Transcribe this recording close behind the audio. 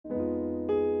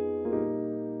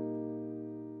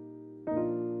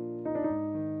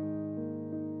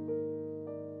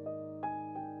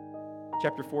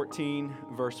chapter 14,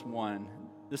 verse 1.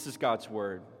 This is God's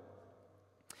word.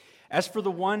 As for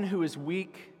the one who is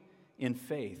weak in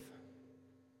faith,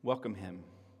 welcome him,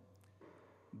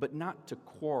 but not to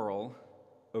quarrel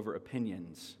over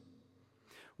opinions.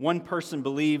 One person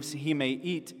believes he may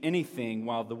eat anything,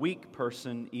 while the weak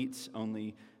person eats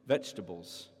only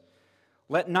vegetables.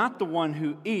 Let not the one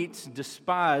who eats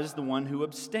despise the one who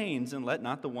abstains, and let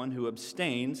not the one who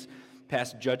abstains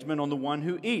pass judgment on the one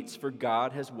who eats, for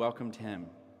God has welcomed him.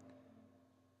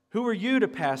 Who are you to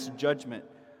pass judgment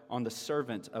on the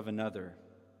servant of another?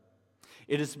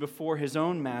 It is before his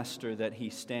own master that he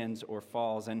stands or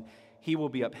falls, and he will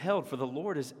be upheld, for the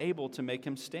Lord is able to make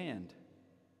him stand.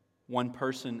 One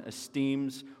person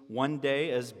esteems one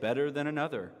day as better than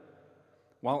another,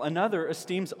 while another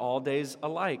esteems all days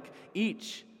alike.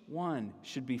 Each one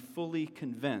should be fully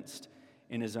convinced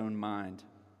in his own mind.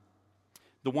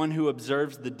 The one who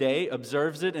observes the day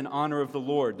observes it in honor of the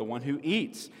Lord. The one who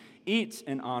eats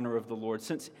in honor of the Lord,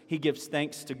 since he gives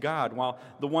thanks to God, while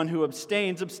the one who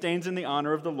abstains in the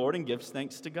honor of the Lord and gives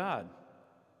thanks to God.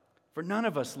 For none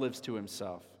of us lives to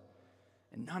himself,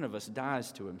 and none of us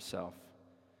dies to himself.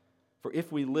 For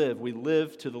if we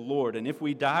live to the Lord, and if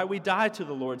we die to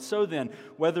the Lord. So then,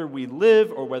 whether we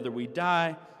live or whether we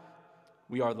die,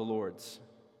 we are the Lord's.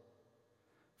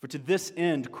 For to this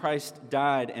end Christ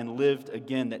died and lived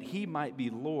again, that he might be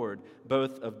Lord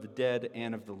both of the dead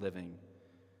and of the living.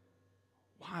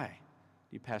 Why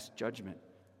do you pass judgment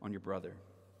on your brother?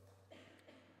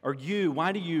 Or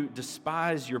why do you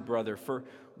despise your brother? For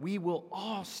we will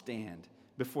all stand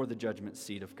before the judgment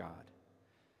seat of God.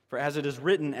 For as it is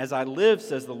written, as I live,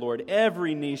 says the Lord,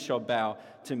 every knee shall bow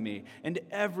to me, and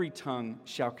every tongue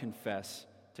shall confess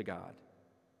to God.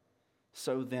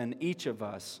 So then each of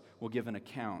us will give an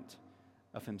account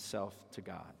of himself to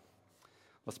God.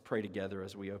 Let's pray together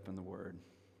as we open the Word.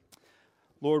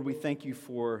 Lord, we thank you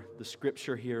for the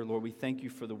Scripture here. Lord, we thank you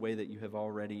for the way that you have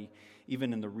already,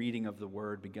 even in the reading of the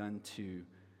Word, begun to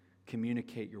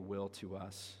communicate your will to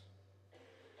us.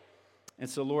 And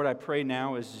so, Lord, I pray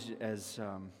now as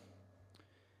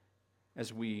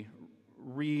we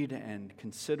read and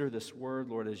consider this Word,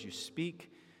 Lord, as you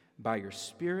speak by your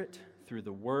Spirit through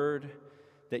the Word,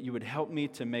 that you would help me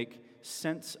to make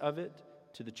sense of it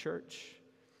to the church.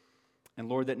 And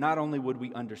Lord, that not only would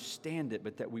we understand it,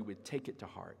 but that we would take it to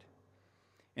heart.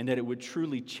 And that it would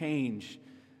truly change,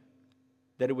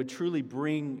 that it would truly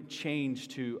bring change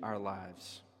to our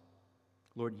lives.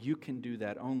 Lord, you can do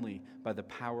that only by the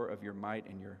power of your might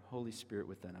and your Holy Spirit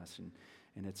within us.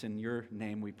 And it's in your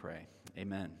name we pray.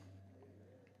 Amen.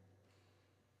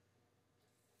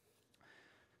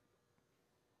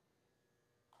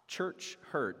 Church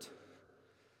hurt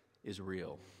is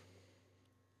real.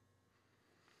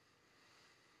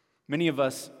 Many of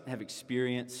us have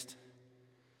experienced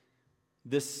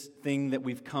this thing that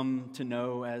we've come to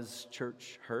know as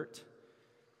church hurt.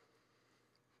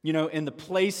 You know, in the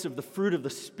place of the fruit of the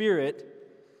Spirit,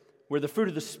 where the fruit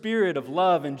of the Spirit of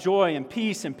love and joy and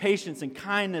peace and patience and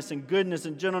kindness and goodness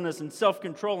and gentleness and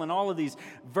self-control and all of these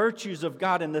virtues of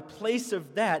God, in the place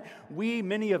of that,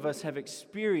 many of us have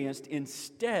experienced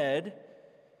instead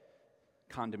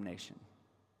condemnation,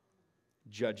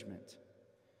 judgment,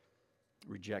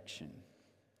 rejection,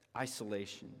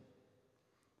 isolation.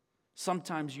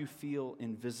 Sometimes you feel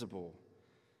invisible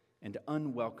and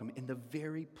unwelcome in the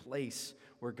very place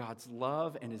where God's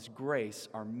love and His grace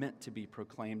are meant to be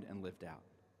proclaimed and lived out.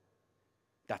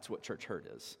 That's what church hurt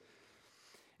is.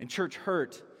 And church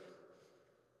hurt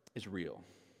is real.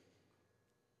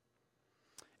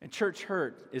 And church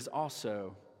hurt is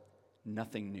also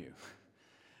nothing new.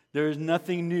 There is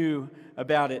nothing new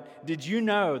about it. Did you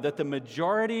know that the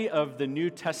majority of the New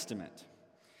Testament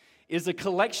is a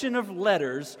collection of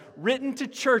letters written to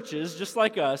churches just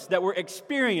like us that were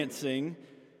experiencing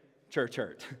church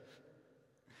hurt?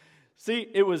 See,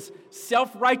 it was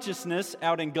self-righteousness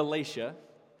out in Galatia.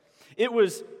 It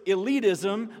was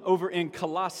elitism over in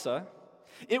Colossae.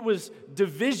 It was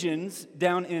divisions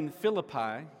down in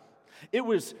Philippi. It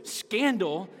was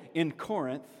scandal in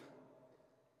Corinth.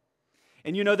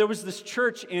 And you know, there was this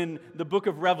church in the book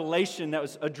of Revelation that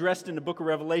was addressed in the book of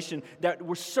Revelation that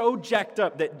were so jacked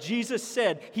up that Jesus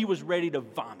said he was ready to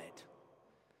vomit.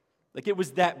 Like it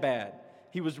was that bad.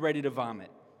 He was ready to vomit.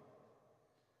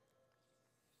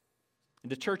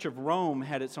 And the church of Rome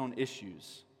had its own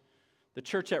issues. The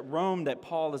church at Rome that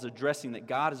Paul is addressing, that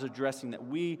God is addressing, that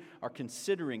we are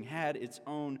considering had its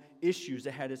own issues,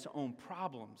 it had its own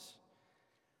problems.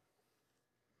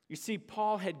 You see,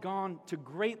 Paul had gone to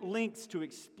great lengths to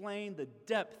explain the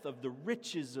depth of the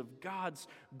riches of God's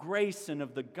grace and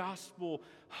of the gospel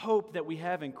hope that we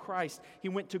have in Christ. He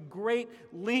went to great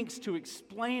lengths to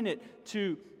explain it,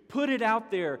 to put it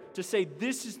out there, to say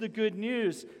this is the good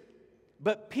news.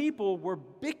 But people were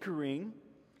bickering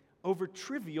over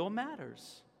trivial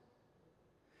matters.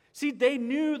 See, they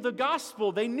knew the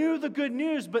gospel, they knew the good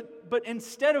news, but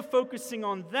instead of focusing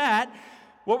on that,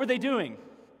 what were they doing?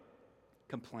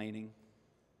 Complaining,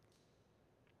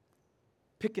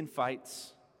 picking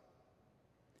fights,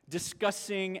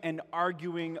 discussing and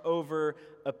arguing over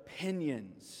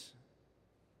opinions.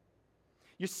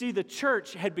 You see, the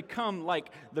church had become like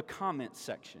the comment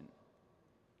section.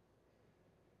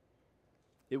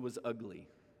 It was ugly.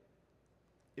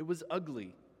 It was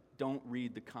ugly. Don't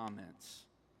read the comments.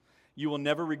 You will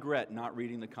never regret not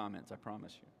reading the comments, I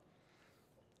promise you.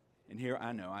 And here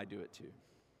I know I do it too.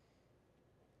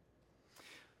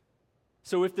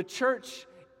 So if the church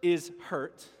is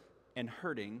hurt and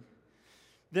hurting,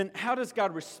 then how does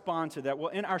God respond to that? Well,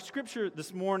 in our scripture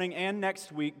this morning and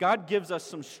next week, God gives us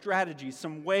some strategies,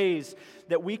 some ways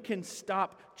that we can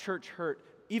stop church hurt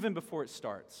even before it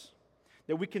starts.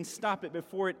 That we can stop it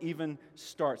before it even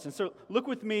starts. And so look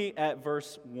with me at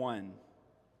verse 1.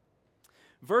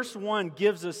 Verse 1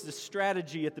 gives us the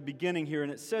strategy at the beginning here,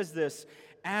 and it says this: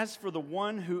 "As for the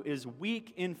one who is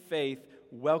weak in faith,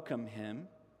 welcome him,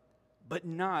 but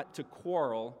not to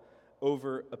quarrel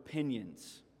over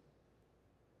opinions."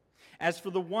 As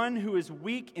for the one who is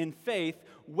weak in faith,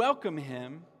 welcome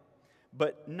him,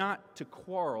 but not to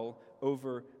quarrel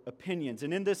over opinions.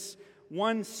 And in this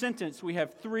one sentence, we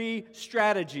have three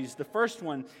strategies. The first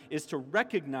one is to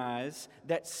recognize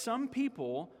that some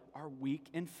people are weak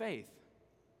in faith.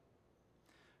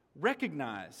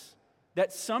 Recognize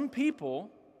that some people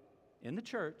in the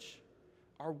church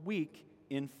are weak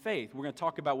in faith. We're going to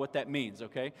talk about what that means,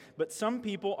 okay? But some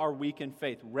people are weak in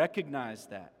faith. Recognize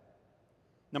that.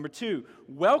 Number two,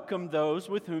 welcome those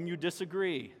with whom you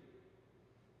disagree.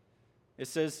 It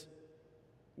says,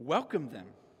 welcome them.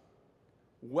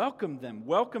 Welcome them.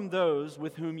 Welcome those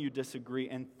with whom you disagree.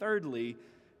 And thirdly,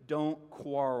 don't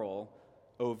quarrel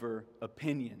over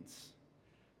opinions.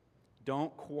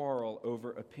 Don't quarrel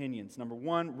over opinions. Number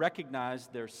one, recognize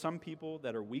there are some people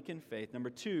that are weak in faith. Number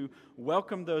two,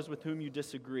 welcome those with whom you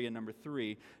disagree. And number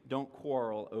three, don't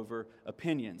quarrel over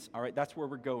opinions. All right, that's where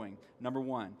we're going. Number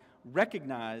one,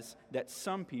 recognize that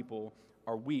some people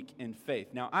are weak in faith.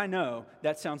 Now, I know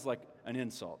that sounds like an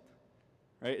insult,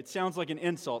 right? It sounds like an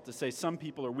insult to say some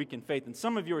people are weak in faith. And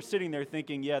some of you are sitting there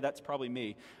thinking, yeah, that's probably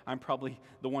me. I'm probably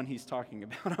the one he's talking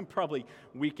about. I'm probably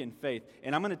weak in faith.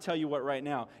 And I'm going to tell you what right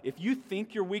now. If you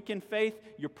think you're weak in faith,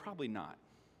 you're probably not.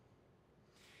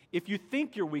 If you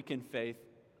think you're weak in faith,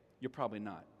 you're probably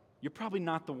not. You're probably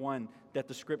not the one that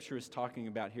the Scripture is talking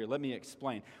about here. Let me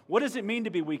explain. What does it mean to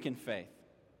be weak in faith?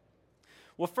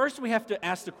 Well, first we have to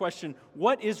ask the question,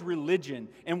 what is religion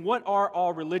and what are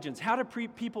all religions? How do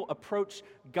people approach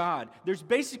God? There's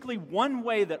basically one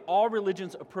way that all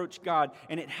religions approach God,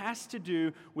 and it has to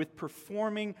do with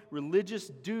performing religious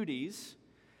duties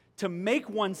to make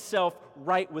oneself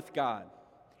right with God.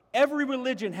 Every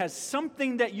religion has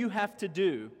something that you have to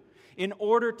do in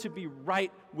order to be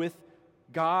right with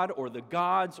God or the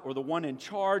gods or the one in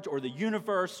charge or the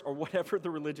universe or whatever the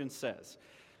religion says.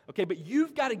 Okay, but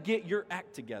you've got to get your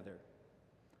act together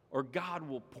or God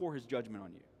will pour his judgment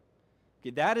on you. Okay,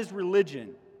 that is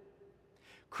religion.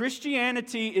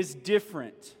 Christianity is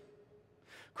different.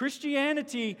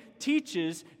 Christianity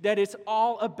teaches that it's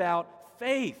all about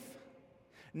faith.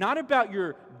 Not about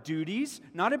your duties,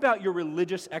 not about your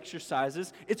religious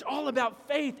exercises. It's all about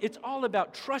faith. It's all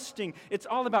about trusting. It's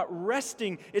all about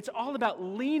resting. It's all about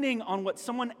leaning on what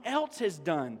someone else has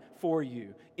done for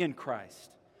you in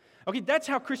Christ. Okay, that's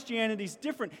how Christianity is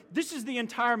different. This is the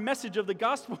entire message of the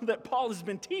gospel that Paul has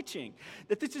been teaching.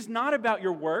 That this is not about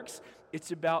your works.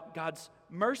 It's about God's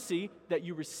mercy that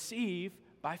you receive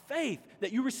by faith.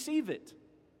 That you receive it.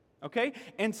 Okay?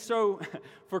 And so,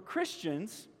 for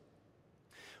Christians,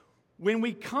 when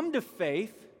we come to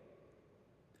faith,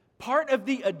 part of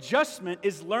the adjustment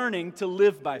is learning to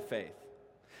live by faith.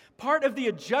 Part of the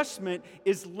adjustment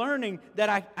is learning that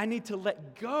I need to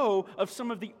let go of some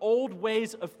of the old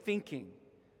ways of thinking.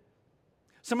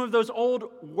 Some of those old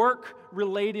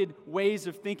work-related ways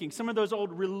of thinking. Some of those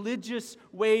old religious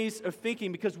ways of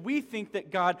thinking, because we think that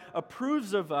God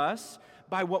approves of us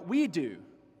by what we do.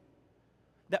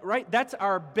 That's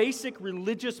our basic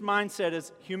religious mindset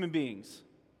as human beings.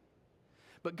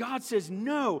 But God says,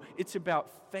 no, it's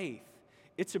about faith.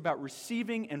 It's about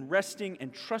receiving and resting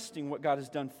and trusting what God has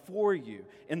done for you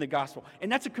in the gospel.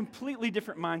 And that's a completely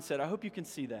different mindset. I hope you can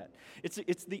see that.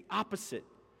 It's the opposite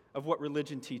of what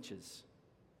religion teaches.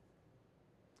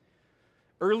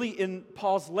 Early in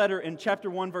Paul's letter in chapter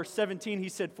 1, verse 17, he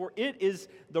said, "For it is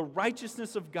the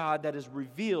righteousness of God that is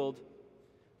revealed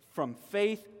from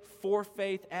faith for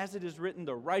faith, as it is written,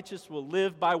 the righteous will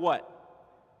live by" what?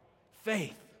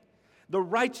 Faith. The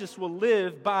righteous will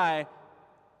live by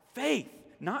faith.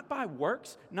 Not by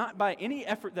works, not by any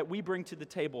effort that we bring to the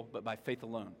table, but by faith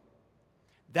alone.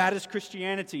 That is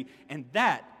Christianity, and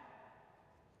that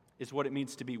is what it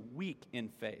means to be weak in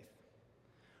faith.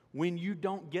 When you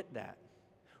don't get that,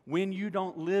 when you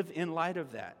don't live in light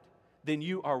of that, then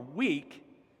you are weak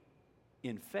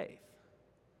in faith.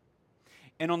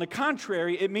 And on the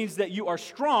contrary, it means that you are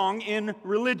strong in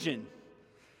religion.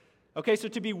 Okay, so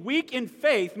to be weak in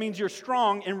faith means you're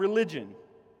strong in religion.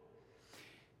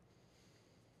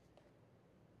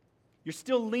 You're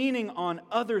still leaning on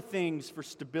other things for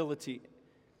stability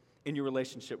in your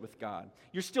relationship with God.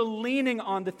 You're still leaning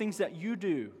on the things that you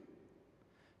do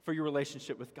for your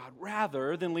relationship with God,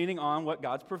 rather than leaning on what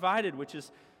God's provided, which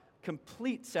is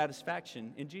complete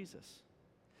satisfaction in Jesus.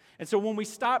 And so when we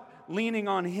stop leaning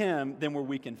on Him, then we're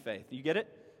weak in faith. You get it?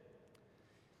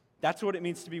 That's what it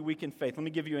means to be weak in faith. Let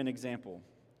me give you an example.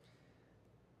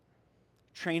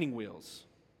 Training wheels.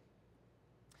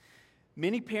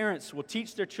 Many parents will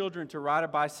teach their children to ride a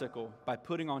bicycle by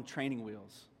putting on training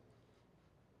wheels.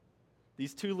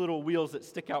 These two little wheels that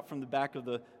stick out from the back of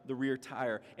the rear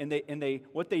tire. And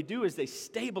what they do is they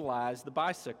stabilize the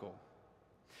bicycle.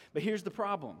 But here's the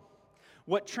problem.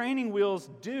 What training wheels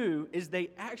do is they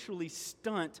actually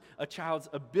stunt a child's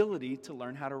ability to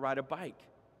learn how to ride a bike.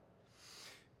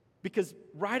 Because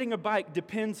riding a bike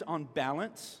depends on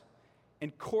balance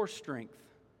and core strength.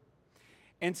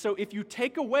 And so if you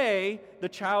take away the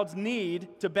child's need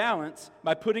to balance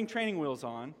by putting training wheels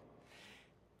on,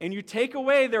 and you take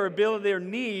away their ability, their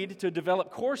need to develop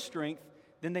core strength,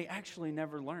 then they actually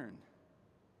never learn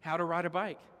how to ride a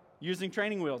bike using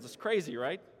training wheels. It's crazy,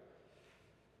 right?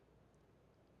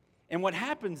 And what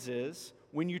happens is,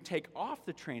 when you take off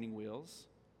the training wheels,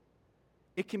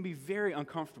 it can be very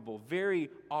uncomfortable, very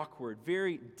awkward,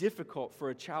 very difficult for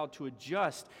a child to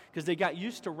adjust because they got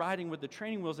used to riding with the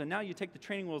training wheels, and now you take the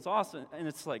training wheels off, and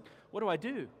it's like, what do I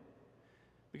do?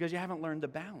 Because you haven't learned the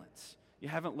balance. You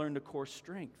haven't learned the core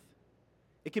strength.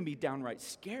 It can be downright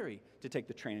scary to take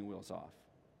the training wheels off.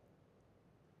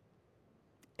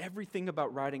 Everything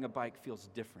about riding a bike feels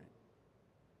different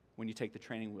when you take the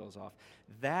training wheels off.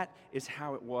 That is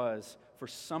how it was for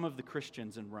some of the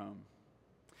Christians in Rome.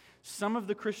 Some of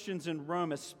the Christians in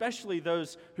Rome, especially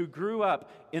those who grew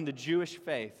up in the Jewish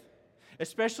faith,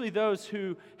 especially those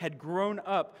who had grown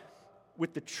up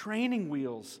with the training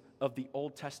wheels of the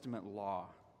Old Testament law.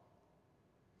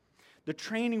 The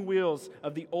training wheels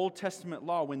of the Old Testament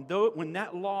law, when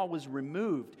that law was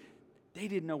removed, they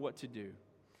didn't know what to do.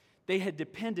 They had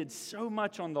depended so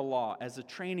much on the law as a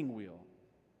training wheel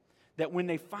that when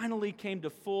they finally came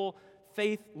to full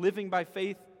faith, living by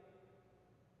faith,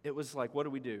 it was like, what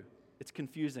do we do? It's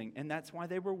confusing, and that's why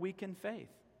they were weak in faith.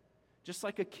 Just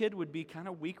like a kid would be kind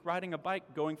of weak riding a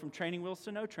bike, going from training wheels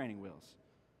to no training wheels.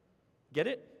 Get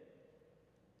it?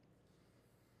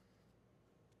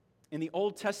 In the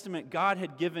Old Testament, God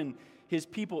had given His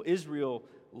people Israel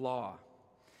law.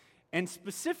 And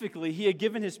specifically, He had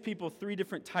given His people 3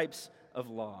 different types of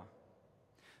law.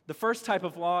 The first type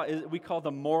of law is we call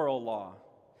the moral law.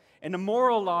 And the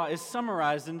moral law is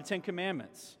summarized in the 10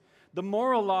 Commandments. The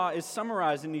moral law is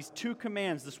summarized in these 2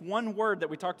 commands, this one word that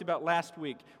we talked about last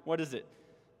week. What is it?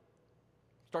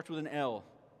 Starts with an L.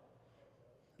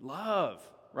 Love,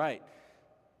 right.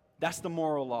 That's the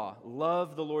moral law.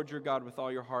 Love the Lord your God with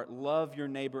all your heart. Love your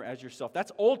neighbor as yourself.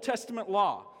 That's Old Testament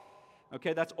law.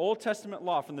 Okay, that's Old Testament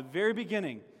law from the very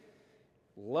beginning.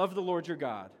 Love the Lord your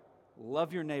God.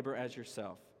 Love your neighbor as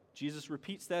yourself. Jesus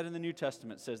repeats that in the New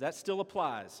Testament, says that still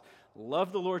applies.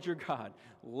 Love the Lord your God.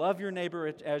 Love your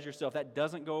neighbor as yourself. That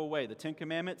doesn't go away. The 10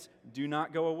 Commandments do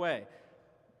not go away.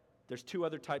 There's 2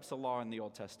 other types of law in the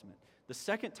Old Testament. The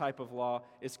second type of law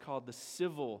is called the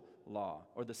civil law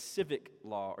or the civic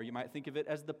law, or you might think of it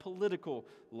as the political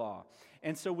law.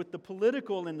 And so with the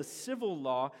political and the civil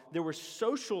law, there were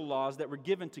social laws that were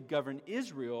given to govern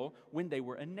Israel when they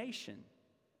were a nation.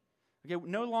 Okay,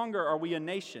 no longer are we a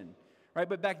nation. Right?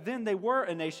 But back then they were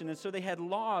a nation, and so they had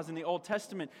laws in the Old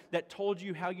Testament that told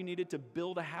you how you needed to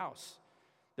build a house.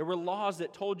 There were laws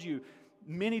that told you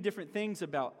many different things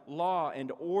about law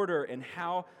and order and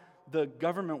how the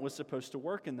government was supposed to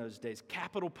work in those days.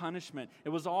 Capital punishment. It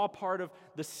was all part of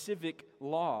the civic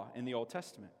law in the Old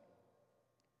Testament.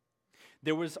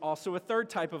 There was also a third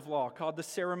type of law called the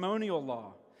ceremonial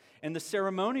law. And the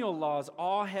ceremonial laws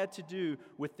all had to do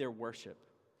with their worship.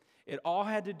 It all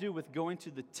had to do with going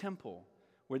to the temple,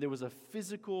 where there was a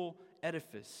physical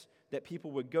edifice that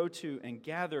people would go to and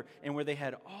gather, and where they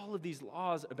had all of these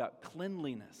laws about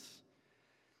cleanliness,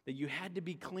 that you had to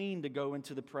be clean to go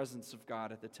into the presence of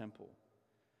God at the temple.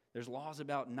 There's laws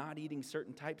about not eating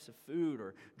certain types of food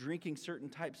or drinking certain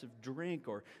types of drink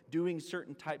or doing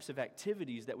certain types of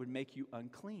activities that would make you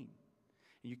unclean.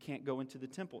 And you can't go into the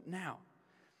temple. Now,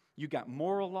 you got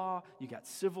moral law, you got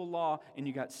civil law, and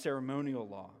you got ceremonial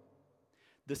law.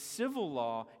 The civil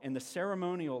law and the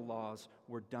ceremonial laws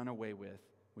were done away with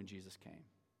when Jesus came.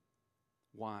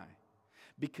 Why?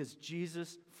 Because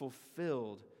Jesus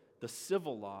fulfilled the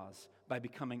civil laws by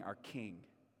becoming our king.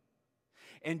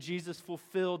 And Jesus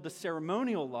fulfilled the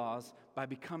ceremonial laws by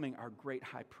becoming our great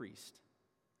high priest.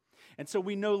 And so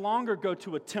we no longer go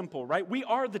to a temple, right? We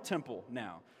are the temple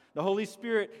now. The Holy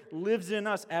Spirit lives in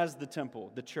us as the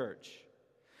temple, the church.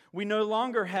 We no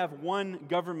longer have one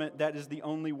government that is the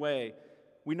only way.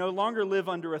 We no longer live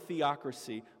under a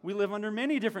theocracy. We live under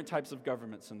many different types of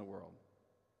governments in the world.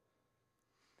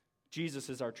 Jesus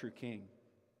is our true king.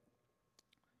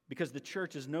 Because the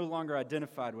church is no longer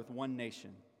identified with one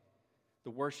nation,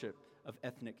 the worship of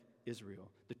ethnic Israel.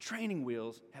 The training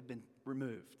wheels have been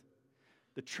removed.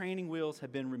 The training wheels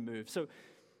have been removed. So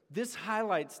this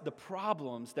highlights the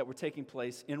problems that were taking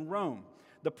place in Rome.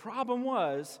 The problem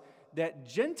was that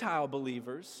Gentile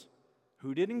believers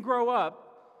who didn't grow up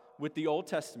with the Old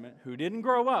Testament, who didn't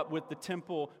grow up with the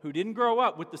temple, who didn't grow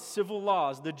up with the civil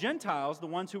laws, the Gentiles, the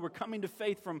ones who were coming to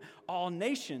faith from all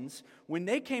nations, when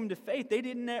they came to faith,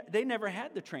 they never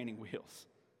had the training wheels.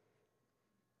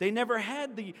 They never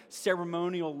had the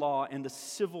ceremonial law and the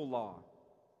civil law.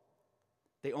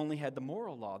 They only had the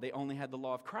moral law. They only had the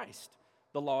law of Christ,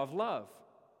 the law of love.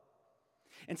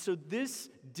 And so this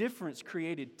difference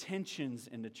created tensions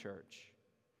in the church.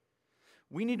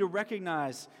 We need to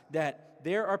recognize that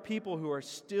there are people who are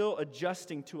still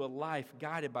adjusting to a life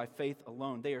guided by faith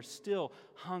alone. They are still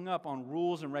hung up on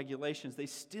rules and regulations. They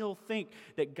still think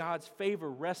that God's favor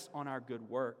rests on our good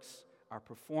works, our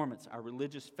performance, our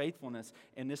religious faithfulness.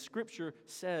 And this scripture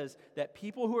says that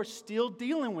people who are still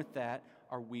dealing with that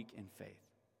are weak in faith.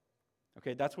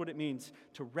 Okay, that's what it means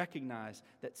to recognize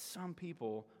that some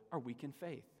people are weak in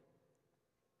faith.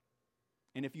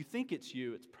 And if you think it's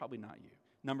you, it's probably not you.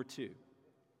 Number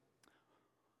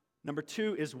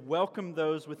two is welcome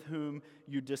those with whom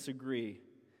you disagree.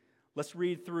 Let's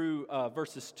read through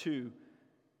verses 2.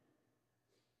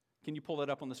 Can you pull that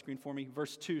up on the screen for me?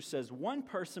 Verse 2 says, "One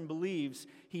person believes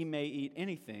he may eat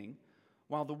anything,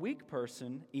 while the weak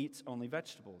person eats only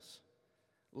vegetables.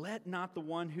 Let not the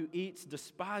one who eats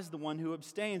despise the one who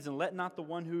abstains, and let not the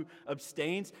one who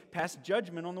abstains pass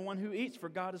judgment on the one who eats, for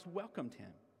God has welcomed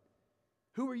him.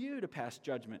 Who are you to pass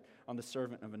judgment on the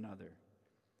servant of another?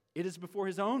 It is before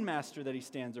his own master that he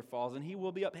stands or falls, and he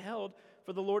will be upheld,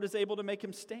 for the Lord is able to make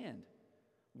him stand.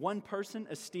 One person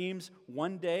esteems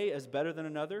one day as better than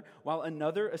another, while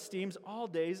another esteems all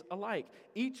days alike.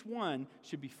 Each one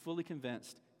should be fully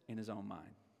convinced in his own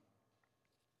mind."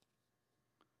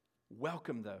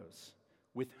 Welcome those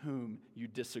with whom you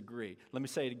disagree. Let me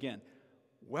say it again.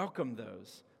 Welcome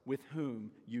those with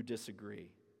whom you disagree.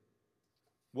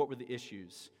 What were the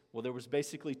issues? Well, there was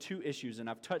basically two issues, and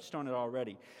I've touched on it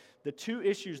already. The two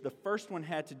issues, the first one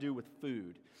had to do with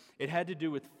food. It had to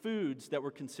do with foods that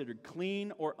were considered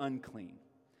clean or unclean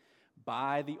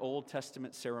by the Old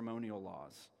Testament ceremonial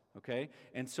laws, okay?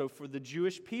 And so for the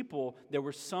Jewish people, there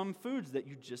were some foods that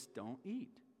you just don't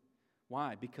eat.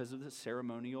 Why? Because of the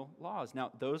ceremonial laws.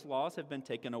 Now, those laws have been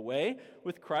taken away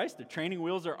with Christ. The training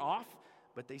wheels are off,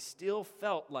 but they still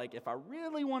felt like if I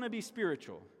really want to be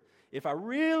spiritual, if I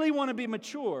really want to be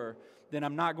mature, then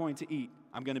I'm not going to eat.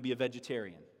 I'm going to be a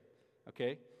vegetarian.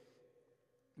 Okay?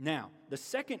 Now, the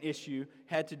second issue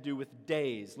had to do with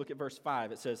days. Look at verse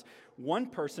 5. It says, "One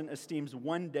person esteems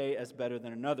one day as better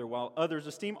than another, while others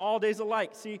esteem all days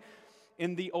alike." See,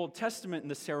 in the Old Testament, in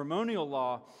the ceremonial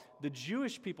law, the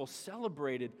Jewish people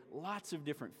celebrated lots of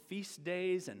different feast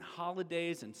days and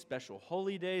holidays and special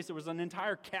holy days. There was an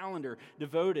entire calendar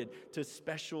devoted to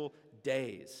special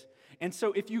days. And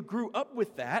so if you grew up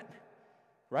with that,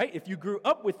 right? If you grew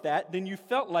up with that, then you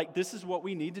felt like this is what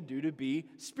we need to do to be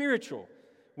spiritual.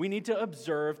 We need to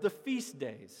observe the feast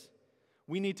days.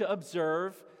 We need to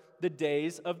observe the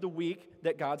days of the week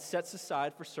that God sets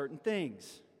aside for certain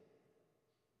things.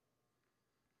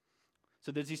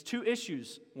 So there's these two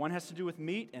issues. One has to do with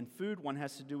meat and food. One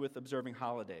has to do with observing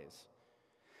holidays.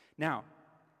 Now,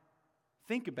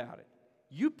 think about it.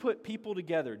 You put people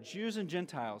together, Jews and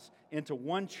Gentiles, into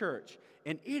one church,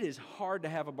 and it is hard to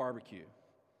have a barbecue.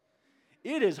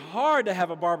 It is hard to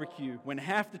have a barbecue when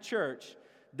half the church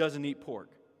doesn't eat pork.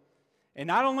 And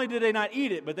not only do they not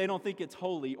eat it, but they don't think it's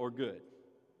holy or good.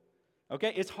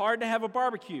 Okay? It's hard to have a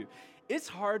barbecue. It's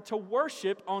hard to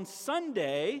worship on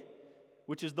Sunday,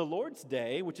 which is the Lord's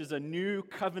Day, which is a new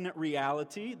covenant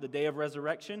reality, the day of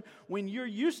resurrection, when you're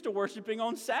used to worshiping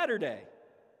on Saturday.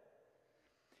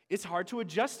 It's hard to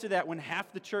adjust to that when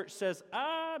half the church says,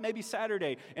 maybe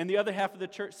Saturday, and the other half of the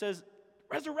church says,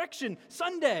 resurrection,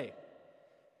 Sunday.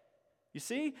 You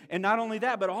see? And not only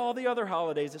that, but all the other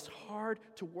holidays, it's hard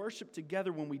to worship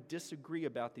together when we disagree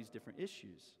about these different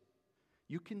issues.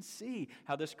 You can see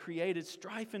how this created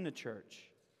strife in the church.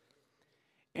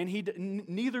 And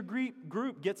neither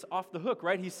group gets off the hook,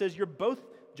 right? He says, you're both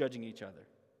judging each other.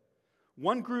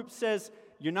 One group says,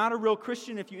 you're not a real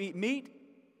Christian if you eat meat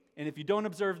and if you don't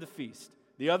observe the feast.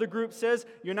 The other group says,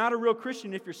 you're not a real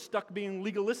Christian if you're stuck being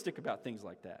legalistic about things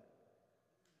like that.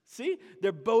 See?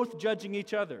 They're both judging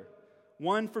each other.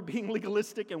 One for being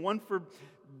legalistic and one for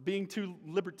being too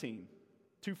libertine,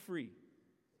 too free.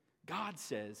 God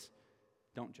says,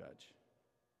 don't judge.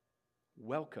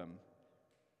 Welcome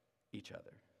each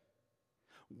other.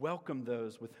 Welcome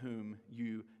those with whom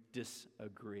you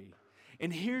disagree.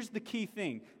 And here's the key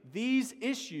thing. These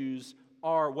issues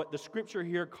are what the scripture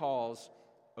here calls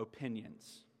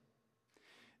opinions.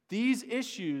 These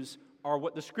issues are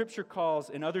what the scripture calls,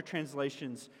 in other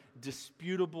translations,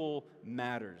 disputable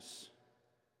matters.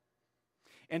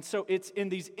 And so it's in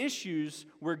these issues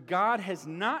where God has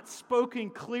not spoken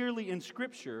clearly in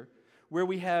scripture, where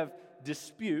we have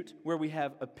dispute, where we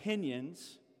have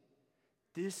opinions.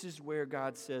 This is where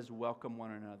God says, welcome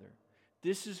one another.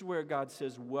 This is where God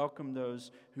says, welcome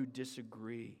those who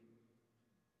disagree.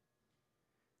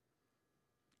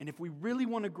 And if we really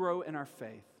want to grow in our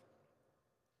faith,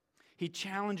 He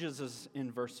challenges us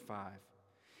in verse 5.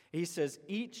 He says,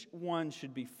 each one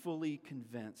should be fully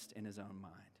convinced in his own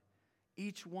mind.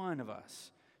 Each one of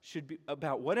us should be,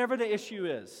 about whatever the issue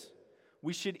is,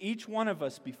 we should each one of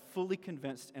us be fully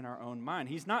convinced in our own mind.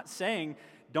 He's not saying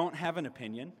don't have an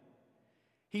opinion.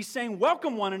 He's saying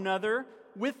welcome one another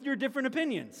with your different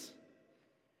opinions.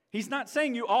 He's not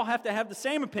saying you all have to have the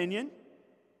same opinion,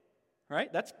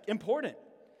 right? That's important.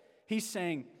 He's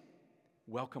saying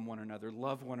welcome one another,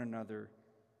 love one another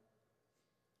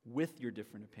with your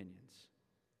different opinions.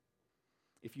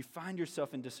 If you find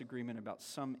yourself in disagreement about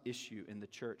some issue in the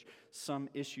church, some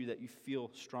issue that you feel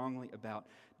strongly about,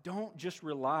 don't just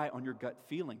rely on your gut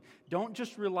feeling. Don't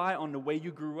just rely on the way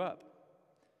you grew up.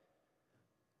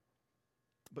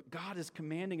 But God is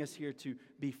commanding us here to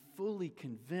be fully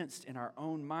convinced in our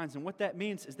own minds. And what that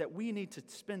means is that we need to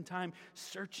spend time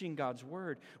searching God's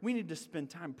Word. We need to spend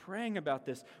time praying about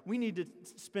this. We need to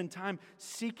spend time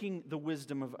seeking the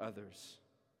wisdom of others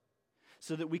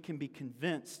so that we can be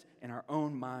convinced in our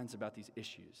own minds about these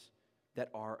issues that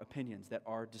are opinions, that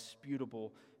are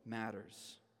disputable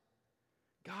matters.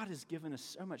 God has given us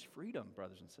so much freedom,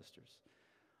 brothers and sisters,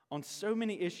 on so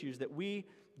many issues that we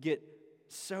get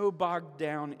so bogged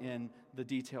down in the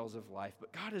details of life.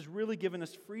 But God has really given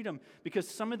us freedom because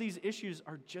some of these issues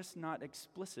are just not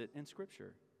explicit in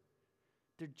Scripture.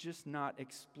 They're just not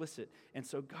explicit. And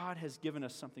so God has given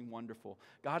us something wonderful.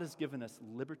 God has given us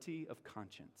liberty of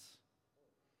conscience.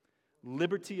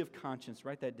 Liberty of conscience,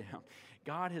 write that down.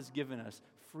 God has given us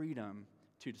freedom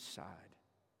to decide,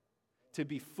 to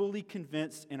be fully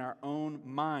convinced in our own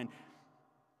mind.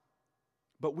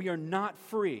 But we are not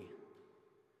free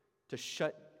to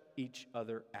shut each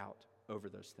other out over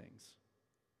those things.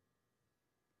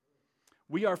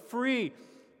 We are free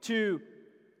to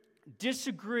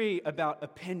disagree about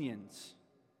opinions,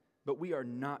 but we are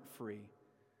not free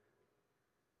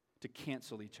to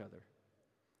cancel each other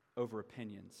over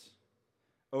opinions,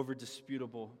 over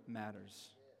disputable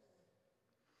matters.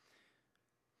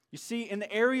 You see, in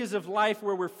the areas of life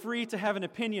where we're free to have an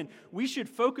opinion, we should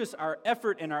focus our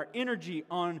effort and our energy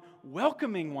on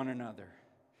welcoming one another.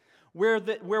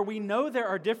 Where we know there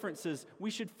are differences,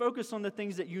 we should focus on the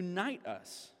things that unite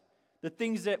us, the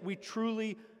things that we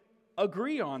truly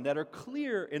agree on, that are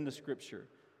clear in the Scripture,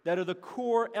 that are the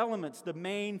core elements, the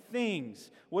main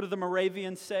things. What do the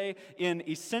Moravians say? In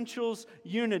essentials,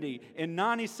 unity. In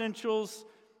non-essentials,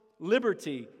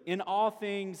 liberty. In all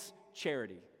things,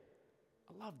 charity.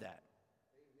 I love that.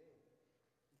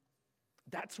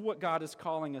 That's what God is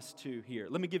calling us to here.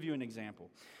 Let me give you an example.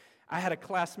 I had a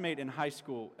classmate in high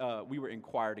school. We were in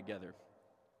choir together.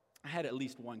 I had at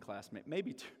least one classmate,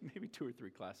 maybe two or three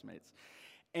classmates.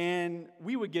 And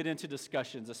we would get into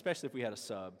discussions, especially if we had a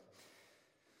sub.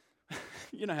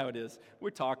 you know how it is. We're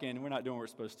talking, we're not doing what we're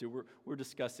supposed to. We're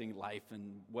discussing life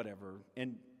and whatever.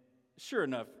 And sure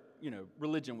enough,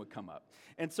 religion would come up.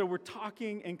 And so we're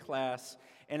talking in class,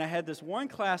 and I had this one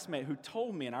classmate who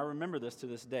told me, and I remember this to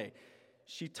this day,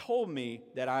 she told me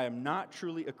that I am not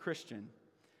truly a Christian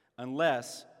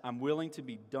unless I'm willing to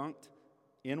be dunked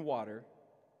in water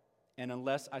and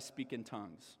unless I speak in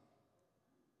tongues.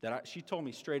 She told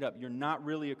me straight up, you're not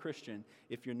really a Christian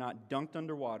if you're not dunked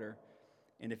underwater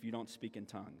and if you don't speak in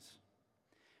tongues.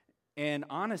 And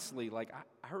honestly,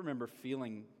 I remember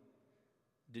feeling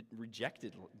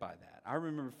rejected by that. I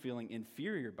remember feeling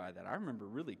inferior by that. I remember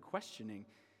really questioning,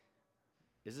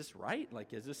 is this right?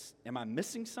 Am I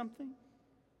missing something?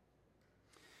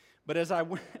 But as I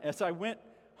went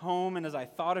home and as I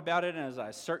thought about it and as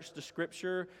I searched the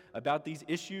scripture about these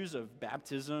issues of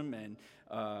baptism and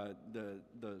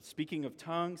the speaking of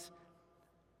tongues,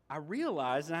 I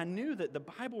realized and I knew that the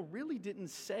Bible really didn't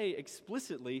say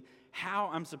explicitly how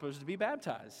I'm supposed to be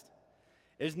baptized.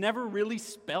 It's never really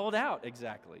spelled out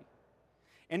exactly.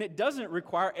 And it doesn't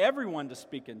require everyone to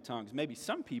speak in tongues. Maybe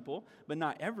some people, but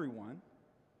not everyone.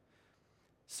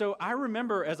 So I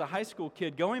remember as a high school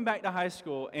kid going back to high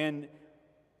school, and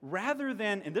rather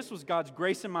than, and this was God's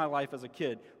grace in my life as a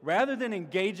kid, rather than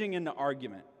engaging in the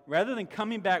argument, rather than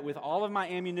coming back with all of my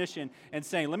ammunition and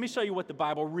saying, let me show you what the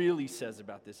Bible really says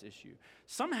about this issue,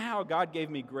 somehow God gave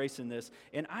me grace in this,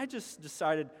 and I just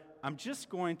decided, I'm just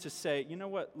going to say, you know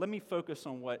what, let me focus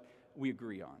on what we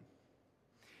agree on.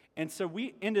 And so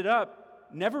we ended up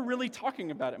never really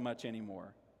talking about it much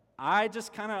anymore. I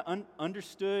just kind of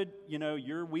understood,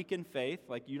 you're weak in faith,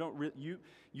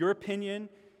 your opinion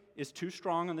is too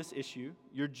strong on this issue.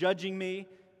 You're judging me.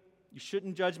 You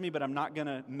shouldn't judge me, but I'm not going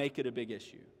to make it a big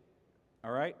issue.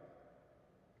 All right?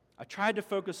 I tried to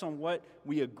focus on what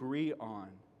we agree on.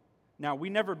 Now, we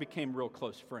never became real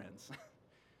close friends,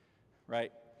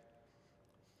 right?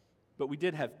 But we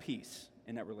did have peace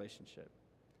in that relationship.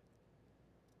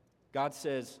 God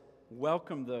says,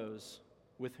 welcome those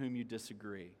with whom you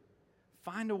disagree.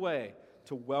 Find a way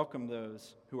to welcome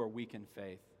those who are weak in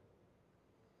faith.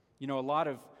 A lot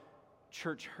of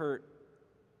church hurt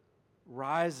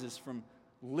rises from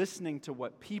listening to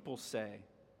what people say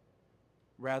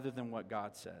rather than what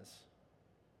God says.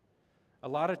 A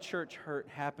lot of church hurt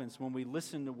happens when we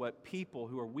listen to what people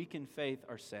who are weak in faith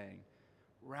are saying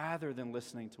rather than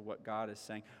listening to what God is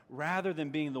saying, rather than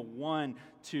being the one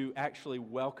to actually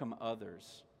welcome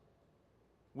others.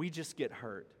 We just get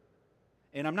hurt.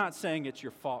 And I'm not saying it's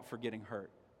your fault for getting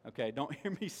hurt, okay? Don't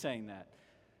hear me saying that.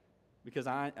 Because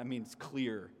it's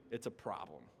clear it's a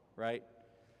problem, right?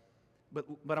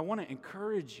 But I want to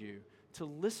encourage you to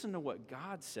listen to what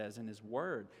God says in His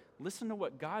Word. Listen to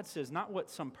what God says, not what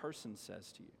some person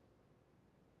says to you.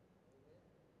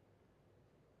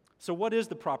 So what is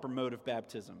the proper mode of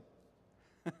baptism?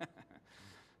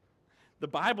 The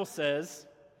Bible says,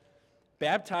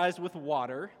 baptized with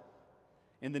water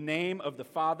in the name of the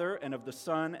Father and of the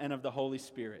Son and of the Holy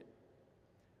Spirit.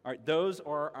 All right, those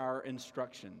are our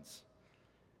instructions.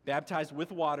 Baptized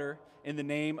with water in the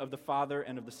name of the Father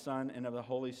and of the Son and of the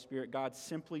Holy Spirit. God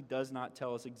simply does not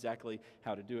tell us exactly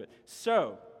how to do it.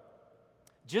 So,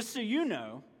 just so you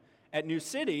know, at New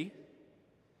City,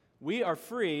 we are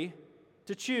free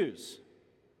to choose.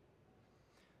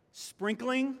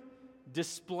 Sprinkling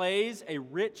displays a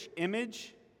rich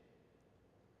image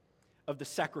of the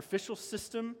sacrificial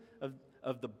system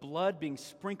of the blood being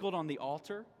sprinkled on the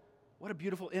altar. What a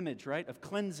beautiful image, right? Of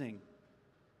cleansing.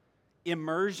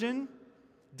 Immersion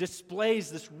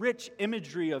displays this rich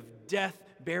imagery of death,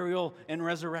 burial, and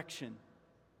resurrection.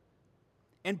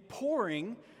 And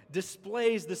pouring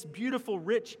displays this beautiful,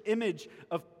 rich image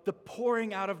of the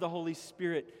pouring out of the Holy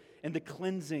Spirit and the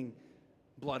cleansing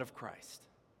blood of Christ.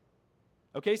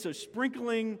 Okay, so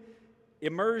sprinkling,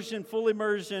 immersion, full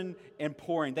immersion, and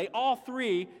pouring. They all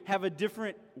three have a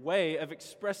different way of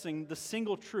expressing the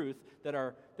single truth that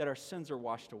our sins are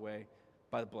washed away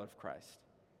by the blood of Christ.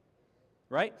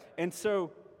 Right? And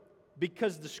so,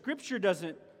 because the Scripture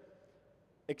doesn't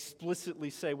explicitly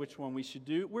say which one we should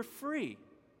do, we're free.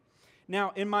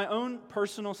 Now, in my own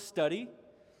personal study,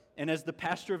 and as the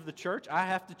pastor of the church, I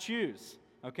have to choose,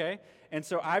 okay? And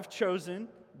so I've chosen,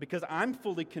 because I'm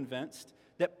fully convinced,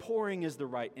 that pouring is the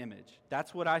right image.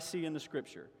 That's what I see in the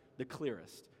Scripture, the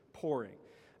clearest, pouring.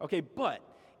 Okay, but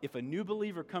if a new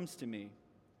believer comes to me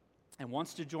and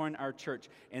wants to join our church,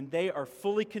 and they are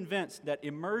fully convinced that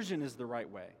immersion is the right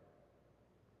way,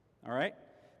 all right?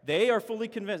 They are fully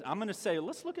convinced. I'm going to say,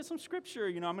 let's look at some Scripture.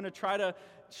 I'm going to try to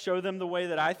show them the way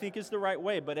that I think is the right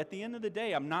way. But at the end of the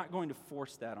day, I'm not going to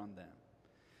force that on them.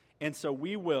 And so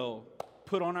we will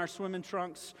put on our swimming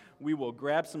trunks, we will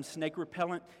grab some snake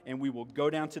repellent, and we will go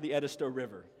down to the Edisto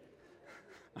River.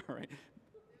 All right?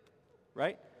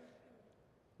 Right?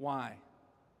 Why?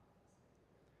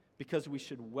 Because we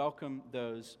should welcome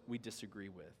those we disagree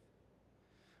with.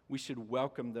 We should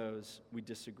welcome those we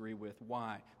disagree with.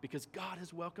 Why? Because God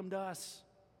has welcomed us.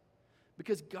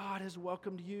 Because God has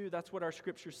welcomed you. That's what our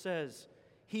scripture says.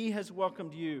 He has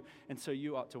welcomed you, and so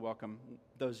you ought to welcome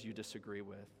those you disagree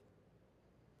with.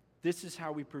 This is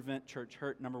how we prevent church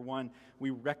hurt. Number one,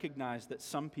 we recognize that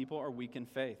some people are weak in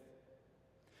faith.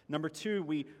 Number two,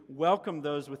 we welcome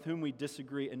those with whom we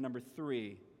disagree. And number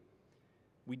three,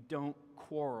 we don't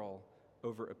quarrel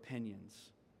over opinions.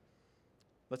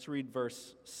 Let's read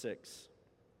verse 6.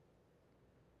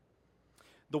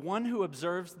 The one who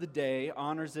observes the day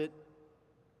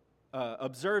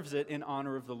observes it in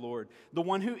honor of the Lord. The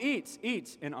one who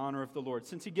eats in honor of the Lord,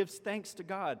 since he gives thanks to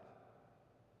God.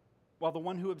 While the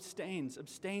one who abstains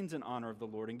in honor of the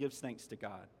Lord and gives thanks to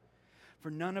God.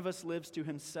 For none of us lives to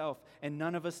himself, and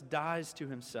none of us dies to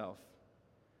himself.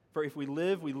 For if we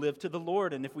live to the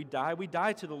Lord, and if we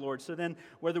die to the Lord. So then,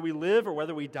 whether we live or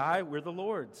whether we die, we're the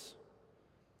Lord's.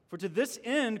 For to this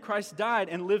end Christ died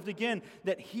and lived again,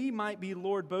 that he might be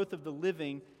Lord both of the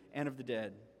living and of the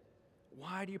dead.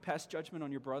 Why do you pass judgment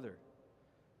on your brother?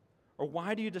 Or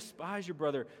why do you despise your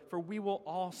brother? For we will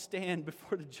all stand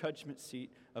before the judgment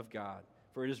seat of God.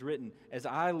 For it is written, as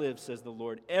I live, says the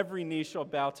Lord, every knee shall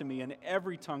bow to me, and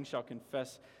every tongue shall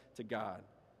confess to God.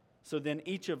 So then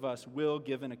each of us will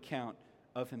give an account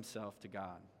of himself to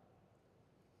God.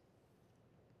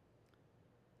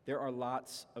 There are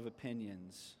lots of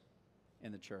opinions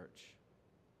in the church.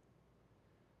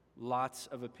 Lots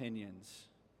of opinions.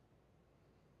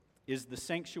 Is the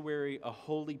sanctuary a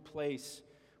holy place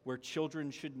where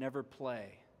children should never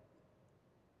play?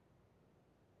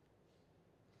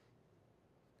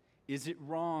 Is it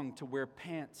wrong to wear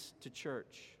pants to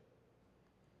church?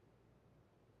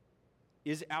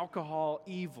 Is alcohol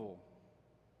evil?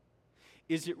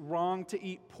 Is it wrong to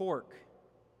eat pork?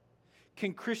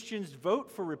 Can Christians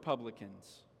vote for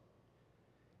Republicans?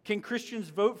 Can Christians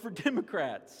vote for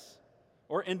Democrats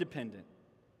or independent?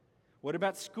 What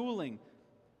about schooling?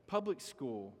 Public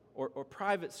school or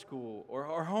private school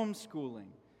or homeschooling?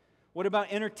 What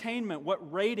about entertainment?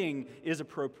 What rating is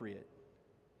appropriate?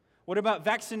 What about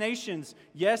vaccinations?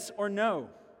 Yes or no?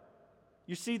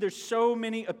 You see, there's so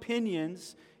many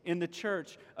opinions in the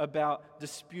church about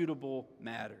disputable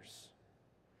matters.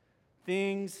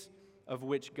 Things of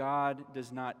which God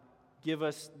does not give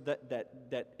us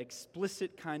that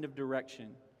explicit kind of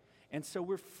direction. And so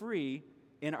we're free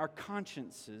in our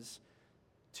consciences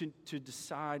to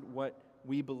decide what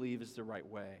we believe is the right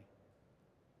way.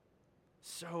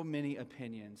 So many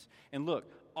opinions. And look,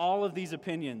 all of these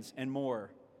opinions and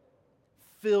more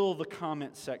fill the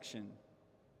comment section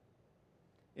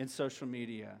in social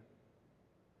media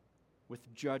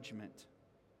with judgment,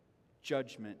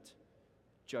 judgment,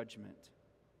 judgment.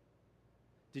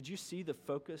 Did you see the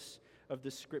focus of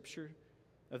the scripture,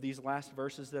 of these last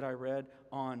verses that I read,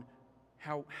 on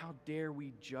how dare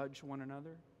we judge one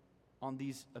another on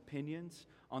these opinions,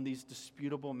 on these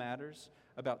disputable matters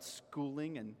about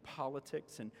schooling and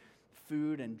politics and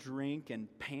food and drink and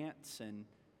pants and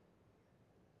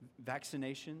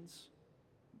vaccinations,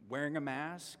 wearing a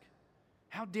mask?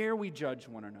 How dare we judge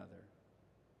one another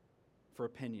for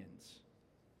opinions?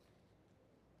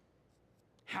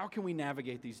 How can we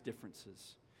navigate these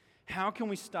differences? How can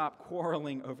we stop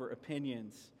quarreling over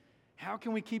opinions? How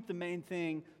can we keep the main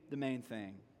thing the main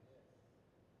thing?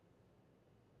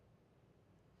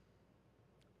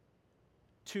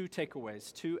 Two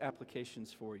takeaways, two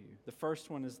applications for you. The first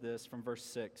one is this from verse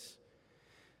 6.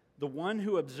 The one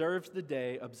who observes the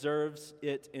day observes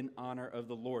it in honor of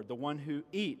the Lord. The one who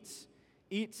eats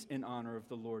in honor of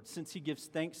the Lord, since he gives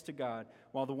thanks to God,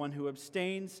 while the one who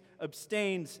abstains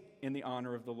in the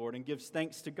honor of the Lord and gives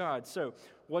thanks to God. So,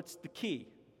 what's the key?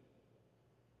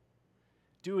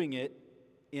 Doing it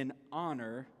in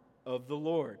honor of the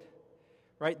Lord.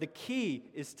 Right? The key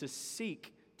is to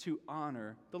seek to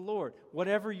honor the Lord.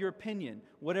 Whatever your opinion,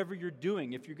 whatever you're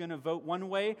doing, if you're going to vote one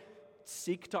way,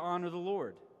 seek to honor the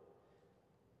Lord.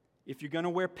 If you're going to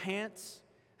wear pants,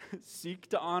 seek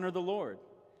to honor the Lord.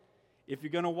 If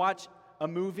you're going to watch a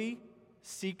movie,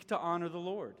 seek to honor the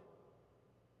Lord.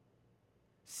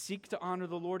 Seek to honor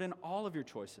the Lord in all of your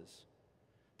choices.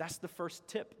 That's the first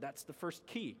tip. That's the first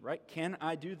key, right? Can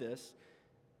I do this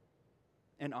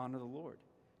and honor the Lord?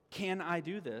 Can I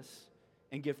do this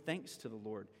and give thanks to the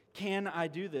Lord? Can I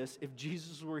do this if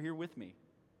Jesus were here with me?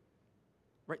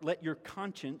 Right? Let your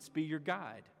conscience be your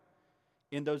guide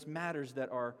in those matters that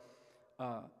are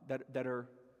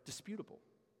disputable.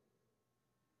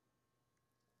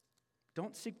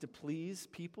 Don't seek to please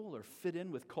people or fit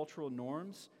in with cultural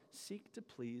norms. Seek to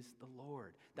please the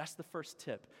Lord. That's the first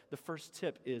tip. The first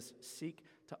tip is seek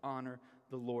to honor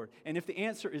the Lord. And if the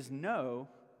answer is no,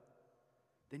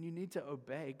 then you need to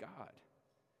obey God.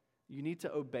 You need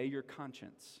to obey your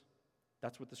conscience.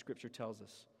 That's what the Scripture tells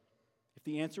us. If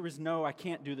the answer is no, I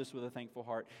can't do this with a thankful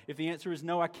heart. If the answer is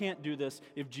no, I can't do this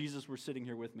if Jesus were sitting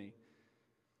here with me,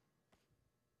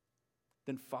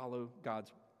 then follow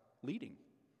God's leading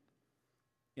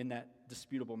in that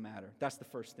disputable matter. That's the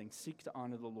first thing. Seek to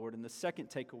honor the Lord. And the second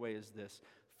takeaway is this: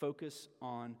 focus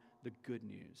on the good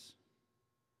news.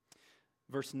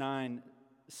 Verse 9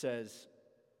 says,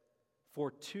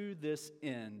 "For to this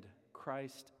end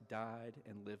Christ died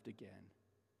and lived again.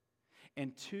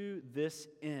 And to this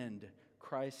end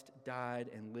Christ died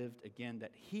and lived again,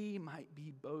 that he might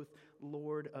be both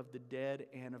Lord of the dead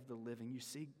and of the living." You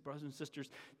see, brothers and sisters,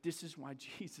 this is why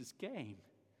Jesus came.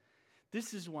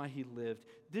 This is why he lived.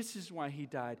 This is why he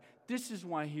died. This is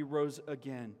why he rose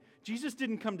again. Jesus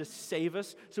didn't come to save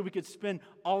us so we could spend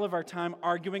all of our time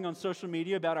arguing on social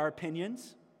media about our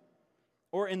opinions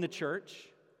or in the church.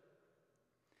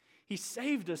 He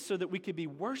saved us so that we could be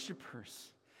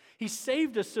worshipers. He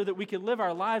saved us so that we could live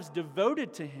our lives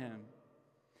devoted to him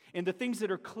in the things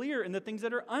that are clear and the things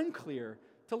that are unclear,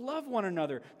 to love one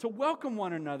another, to welcome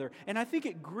one another. And I think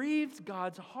it grieves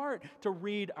God's heart to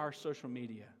read our social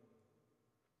media.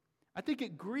 I think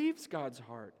it grieves God's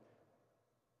heart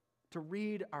to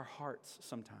read our hearts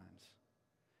sometimes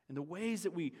and the ways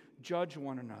that we judge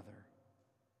one another.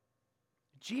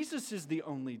 Jesus is the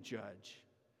only judge.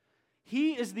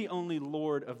 He is the only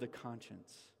Lord of the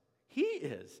conscience. He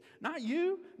is. Not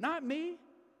you, not me.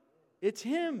 It's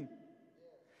him.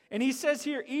 And he says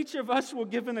here, each of us will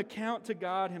give an account to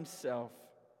God himself.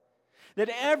 That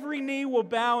every knee will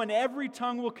bow and every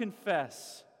tongue will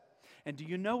confess. And do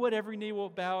you know what every knee will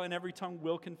bow and every tongue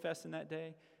will confess in that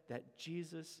day? That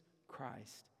Jesus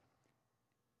Christ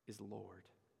is Lord.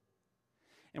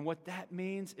 And what that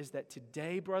means is that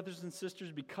today, brothers and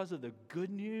sisters, because of the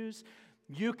good news,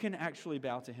 you can actually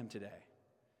bow to him today.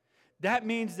 That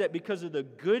means that because of the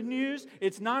good news,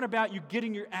 it's not about you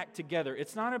getting your act together.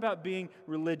 It's not about being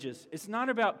religious. It's not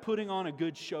about putting on a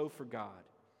good show for God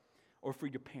or for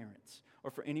your parents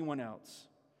or for anyone else.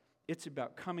 It's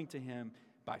about coming to him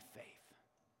by faith,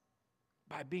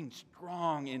 by being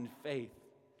strong in faith.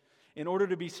 In order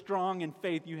to be strong in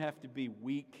faith, you have to be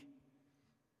weak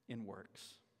in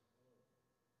works.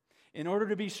 In order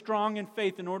to be strong in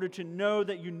faith, in order to know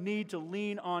that you need to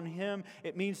lean on him,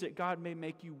 it means that God may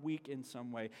make you weak in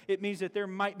some way. It means that there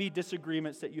might be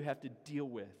disagreements that you have to deal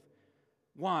with.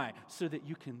 Why? So that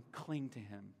you can cling to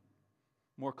him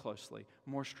more closely,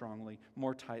 more strongly,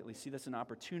 more tightly. See, that's an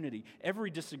opportunity. Every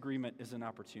disagreement is an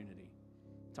opportunity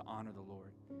to honor the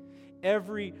Lord.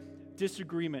 Every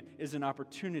disagreement is an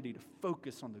opportunity to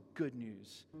focus on the good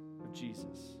news of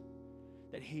Jesus,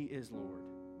 that he is Lord,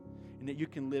 and that you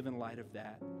can live in light of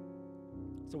that.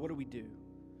 So what do we do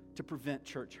to prevent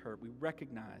church hurt? We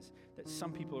recognize that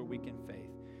some people are weak in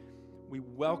faith. We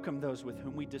welcome those with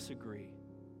whom we disagree,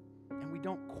 and we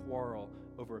don't quarrel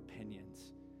over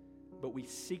opinions, but we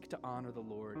seek to honor the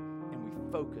Lord, and we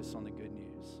focus on the good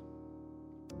news.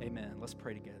 Amen. Let's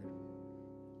pray together.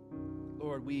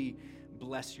 Lord, we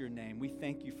bless your name. We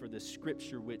thank you for this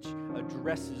scripture which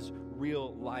addresses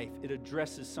real life. It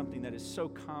addresses something that is so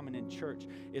common in church.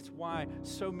 It's why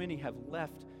so many have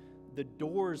left the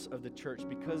doors of the church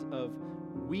because of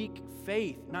weak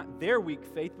faith. Not their weak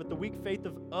faith, but the weak faith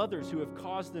of others who have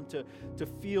caused them to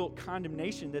feel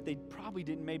condemnation that they probably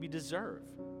didn't maybe deserve.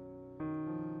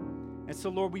 And so,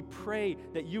 Lord, we pray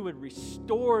that you would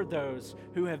restore those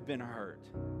who have been hurt,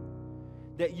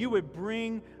 that you would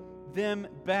bring them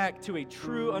back to a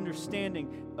true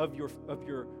understanding of your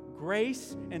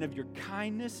grace and of your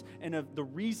kindness and of the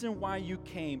reason why you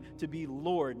came to be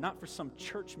Lord, not for some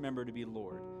church member to be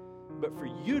Lord, but for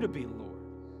you to be Lord.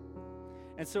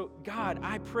 And so, God,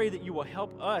 I pray that you will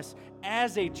help us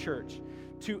as a church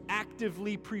to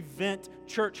actively prevent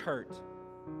church hurt,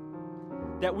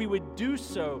 that we would do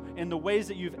so in the ways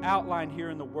that you've outlined here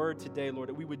in the Word today, Lord,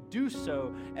 that we would do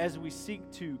so as we seek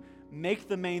to make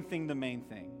the main thing the main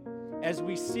thing, as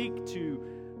we seek to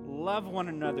love one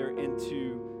another and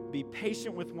to be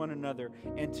patient with one another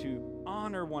and to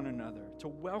honor one another, to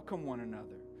welcome one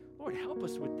another. Lord, help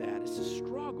us with that. It's a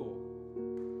struggle.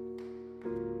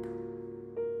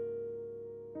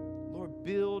 Lord,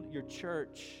 build your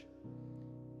church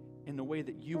in the way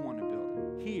that you want to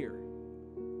build it. Here.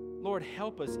 Lord,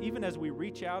 help us, even as we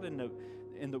reach out in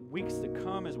in the weeks to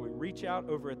come as we reach out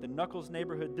over at the Knuckles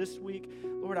neighborhood this week,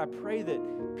 Lord, I pray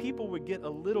that people would get a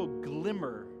little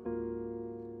glimmer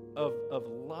of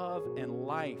love and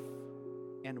life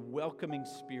and welcoming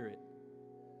spirit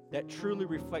that truly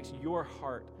reflects your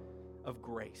heart of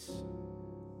grace.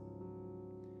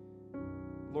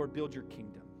 Lord, build your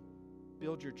kingdom.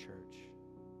 Build your church.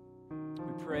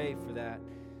 We pray for that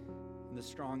in the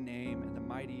strong name and the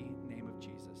mighty name of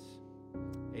Jesus.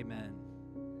 Amen.